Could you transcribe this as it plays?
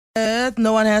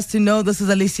No one has to know. This is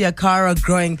Alicia Cara,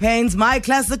 Growing Pains. My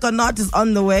classic or not is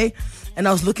on the way, and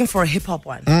I was looking for a hip hop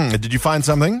one. Did you find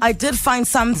something? I did find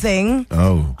something.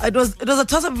 Oh. It was a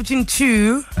toss up between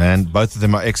two. And both of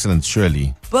them are excellent,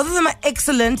 surely. Both of them are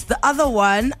excellent. The other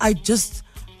one,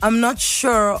 I'm not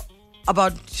sure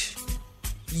about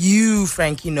you,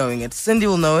 Frankie, knowing it. Cindy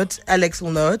will know it. Alex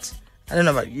will know it. I don't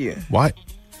know about you. Why?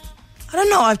 I don't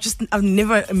know. I've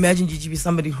never imagined you to be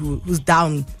somebody who's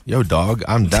down. Yo, dog,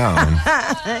 I'm down.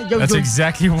 That's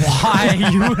exactly why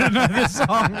you wouldn't know this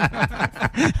song.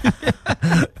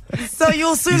 So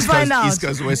you'll soon find out. East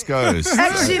Coast, West Coast.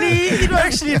 Actually,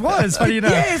 it was. Funny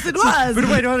enough. Yes, it was. But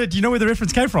wait, do you know where the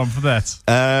reference came from for that?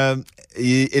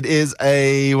 It is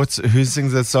who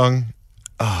sings that song?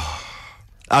 Oh,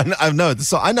 I know the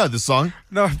song. I know the song.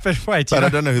 No, but wait. But I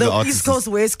don't know who the artist is. East Coast,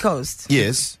 West Coast.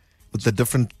 Yes. With the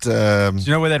different... Do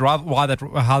you know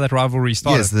how that rivalry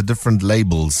started? Yes, the different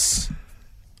labels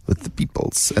with the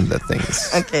peoples and the things.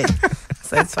 Okay,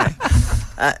 so it's fine.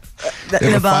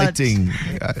 They were fighting.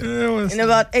 In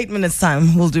about 8 minutes'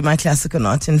 time, we'll do my classic or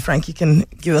not, and Frankie can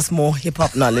give us more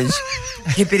hip-hop knowledge.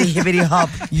 Hippity hop,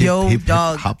 yo hip,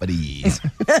 dog. Hoppity.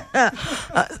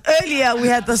 Earlier, we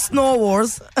had the snore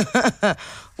wars,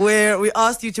 where we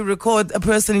asked you to record a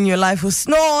person in your life who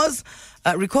snores.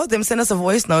 Record them, send us a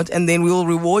voice note, and then we will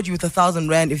reward you with 1,000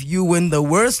 rand if you win the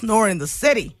worst snore in the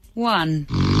city. 1.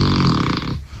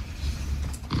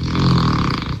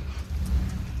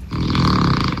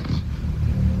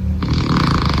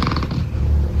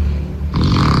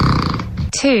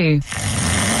 2.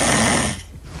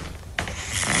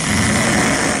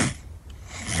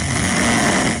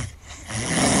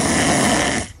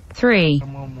 3.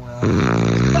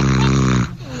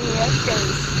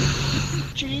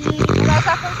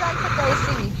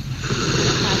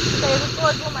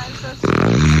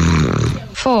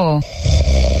 4.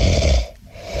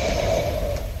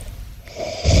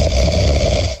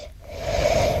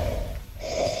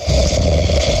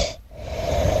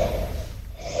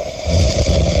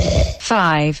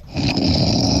 5.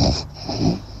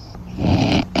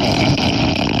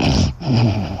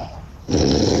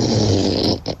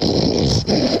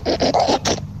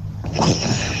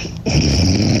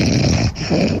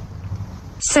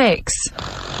 6.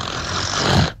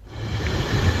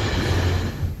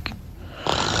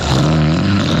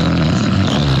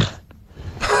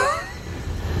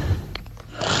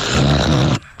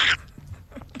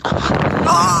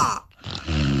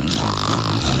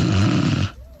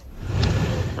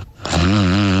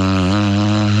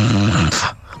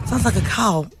 'Sounds like a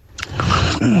cow.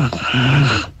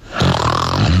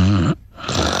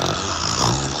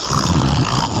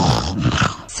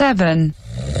 7.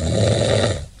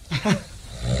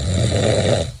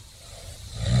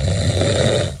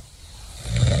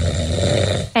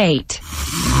 8.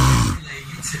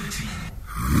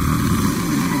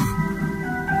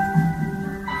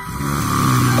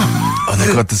 Oh,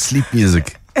 they got the sleep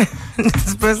music.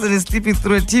 This person is sleeping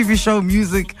through a TV show,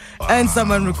 music, and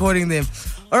someone recording them.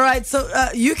 All right, so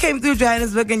you came through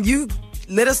Johannesburg, and you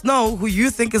let us know who you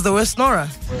think is the worst snorer.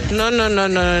 No.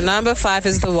 Number 5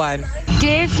 is the one.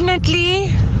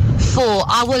 Definitely 4.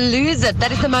 I will lose it.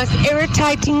 That is the most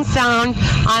irritating sound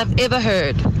I've ever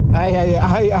heard. I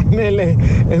Anele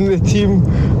and the team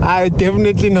are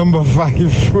definitely number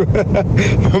 5.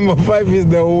 Number 5 is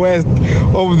the worst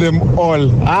of them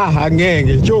all.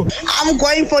 I'm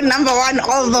going for number 1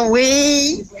 all the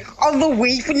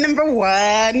way for number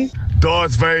 1.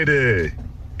 Darth Vader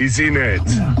is in it.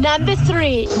 Number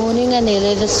 3. Morning,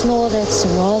 Anele. The snore that's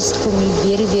worst for me,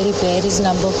 very, very bad, is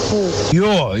number 4.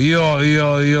 Yo.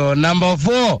 Number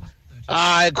 4.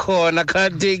 I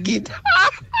can't take it.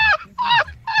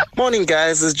 Morning,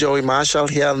 guys. It's Joey Marshall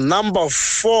here. Number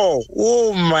 4.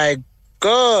 Oh, my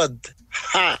God.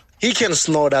 Ha. He can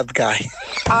snore, that guy.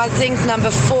 I think number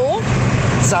 4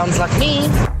 sounds like me.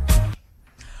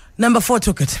 Number 4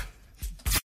 took it.